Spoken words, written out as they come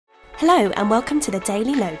Hello and welcome to the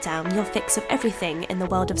Daily Lowdown, your fix of everything in the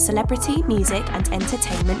world of celebrity, music and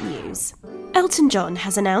entertainment news. Elton John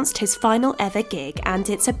has announced his final ever gig and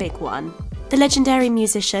it's a big one. The legendary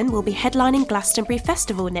musician will be headlining Glastonbury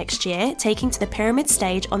Festival next year, taking to the Pyramid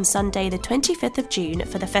stage on Sunday the 25th of June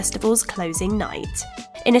for the festival's closing night.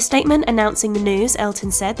 In a statement announcing the news,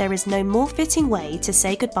 Elton said there is no more fitting way to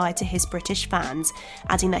say goodbye to his British fans,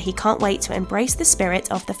 adding that he can't wait to embrace the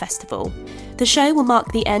spirit of the festival. The show will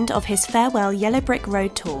mark the end of his farewell Yellow Brick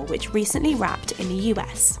Road tour, which recently wrapped in the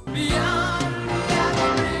US.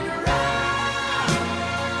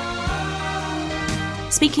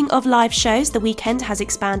 Speaking of live shows, The Weeknd has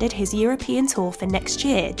expanded his European tour for next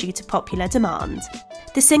year due to popular demand.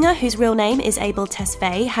 The singer, whose real name is Abel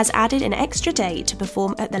Tesfaye, has added an extra date to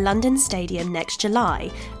perform at the London Stadium next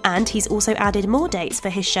July, and he's also added more dates for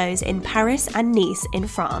his shows in Paris and Nice in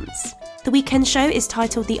France. The Weeknd show is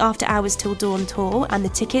titled the After Hours Till Dawn Tour, and the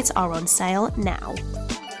tickets are on sale now.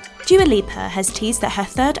 Dua Lipa has teased that her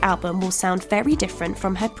third album will sound very different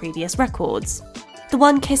from her previous records. The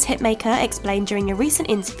One Kiss hitmaker explained during a recent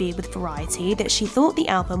interview with Variety that she thought the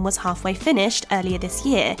album was halfway finished earlier this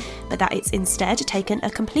year, but that it's instead taken a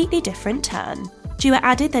completely different turn. Dua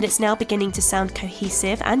added that it's now beginning to sound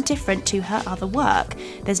cohesive and different to her other work.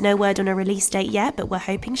 There's no word on a release date yet, but we're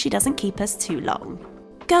hoping she doesn't keep us too long.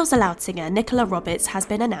 Girls Aloud singer Nicola Roberts has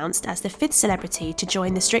been announced as the fifth celebrity to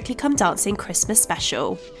join the Strictly Come Dancing Christmas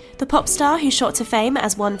special. The pop star, who shot to fame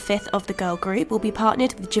as 1/5 of the girl group, will be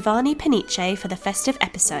partnered with Giovanni Panice for the festive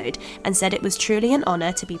episode and said it was truly an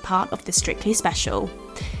honour to be part of the Strictly special.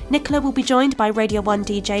 Nicola will be joined by Radio 1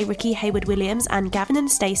 DJ Ricky Hayward-Williams and Gavin and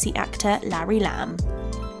Stacey actor Larry Lamb.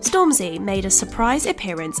 Stormzy made a surprise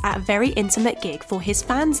appearance at a very intimate gig for his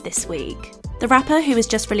fans this week. The rapper, who has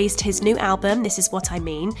just released his new album, This Is What I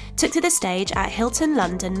Mean, took to the stage at Hilton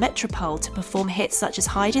London Metropole to perform hits such as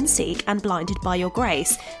Hide and Seek and Blinded by Your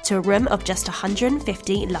Grace to a room of just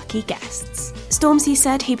 150 lucky guests. Stormzy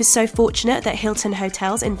said he was so fortunate that Hilton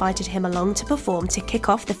Hotels invited him along to perform to kick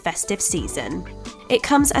off the festive season. It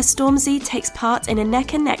comes as Stormzy takes part in a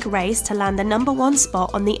neck-and-neck race to land the #1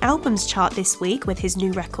 spot on the albums chart this week with his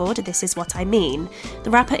new record, This Is What I Mean. The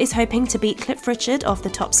rapper is hoping to beat Cliff Richard off the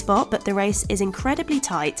top spot, but the race is incredibly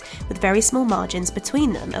tight, with very small margins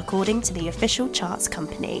between them, according to the official charts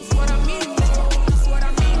company.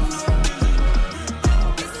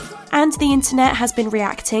 And the internet has been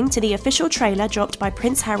reacting to the official trailer dropped by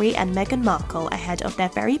Prince Harry and Meghan Markle ahead of their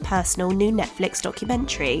very personal new Netflix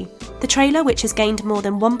documentary. The trailer, which has gained more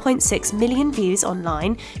than 1.6 million views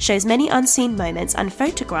online, shows many unseen moments and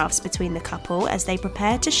photographs between the couple as they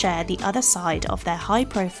prepare to share the other side of their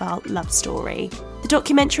high-profile love story. The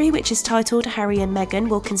documentary, which is titled Harry and Meghan,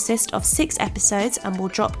 will consist of 6 episodes and will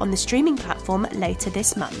drop on the streaming platform later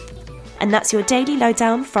this month. And that's your Daily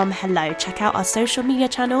Lowdown from Hello. Check out our social media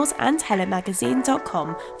channels and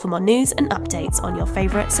hellomagazine.com for more news and updates on your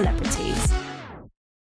favourite celebrities.